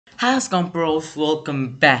How's pros,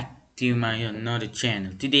 welcome back to my another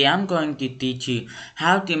channel. Today I'm going to teach you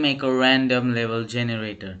how to make a random level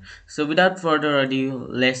generator. So without further ado,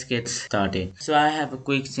 let's get started. So I have a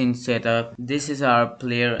quick scene setup. This is our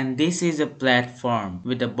player and this is a platform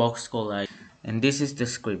with a box color and this is the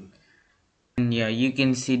script. And yeah, you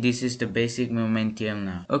can see this is the basic momentum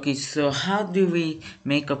now. Okay, so how do we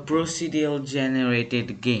make a procedural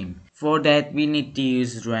generated game? For that, we need to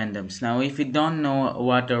use randoms. Now, if you don't know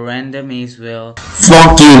what a random is, well,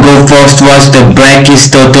 Fuck you, go first watch the Brackies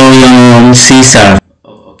tutorial on Caesar.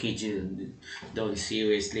 oh, okay, don't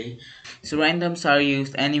seriously. So randoms are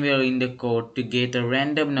used anywhere in the code to get a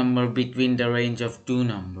random number between the range of two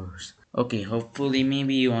numbers. Okay, hopefully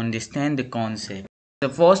maybe you understand the concept. So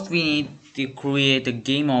first we need to create a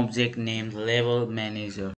game object named level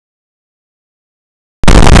manager.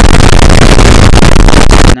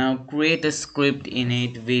 Now create a script in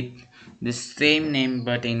it with the same name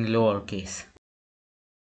but in lowercase.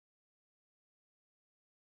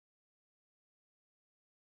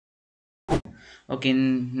 Okay,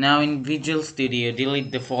 now in Visual Studio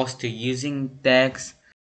delete the first two using tags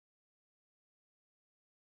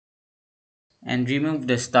and remove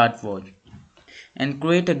the start word and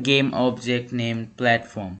create a game object named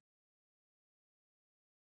platform.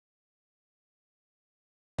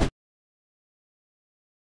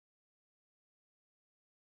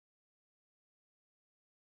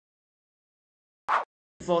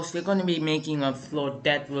 First, we're going to be making a float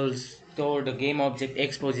that will store the game object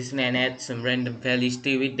X position and add some random values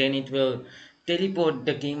to it. Then it will teleport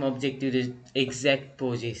the game object to the exact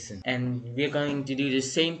position. And we're going to do the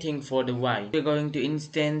same thing for the Y. We're going to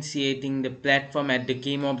instantiating the platform at the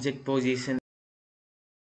game object position.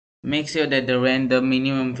 Make sure that the random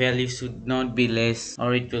minimum value should not be less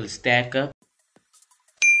or it will stack up.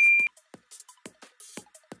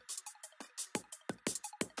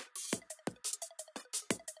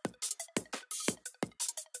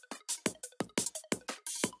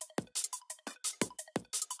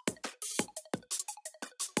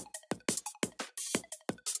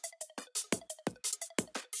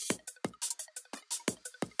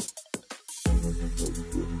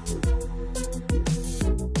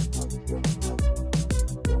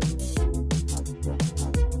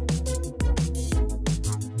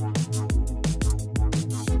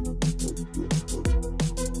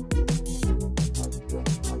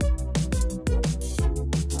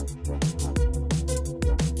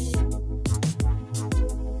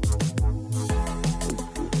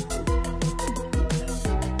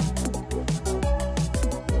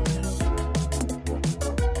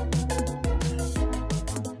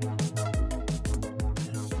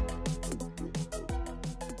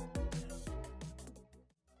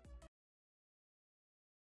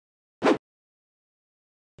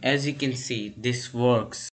 As you can see, this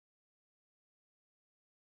works.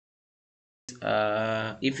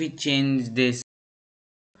 If we change this,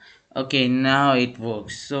 okay, now it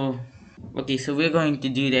works. So okay, so we're going to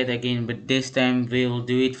do that again, but this time we'll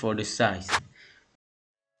do it for the size.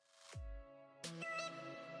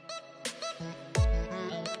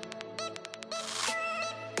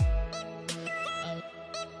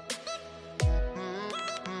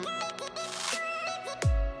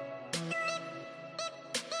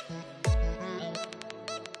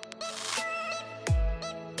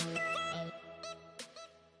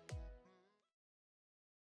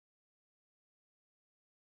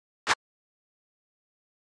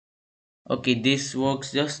 Okay, this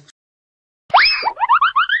works just.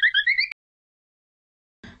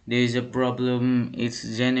 There is a problem,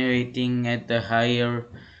 it's generating at a higher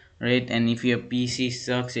rate, and if your PC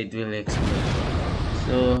sucks it will explode.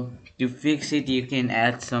 So to fix it you can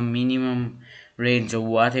add some minimum range or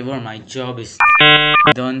whatever. My job is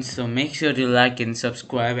done, so make sure to like and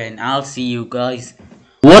subscribe and I'll see you guys.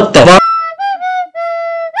 What the fuck?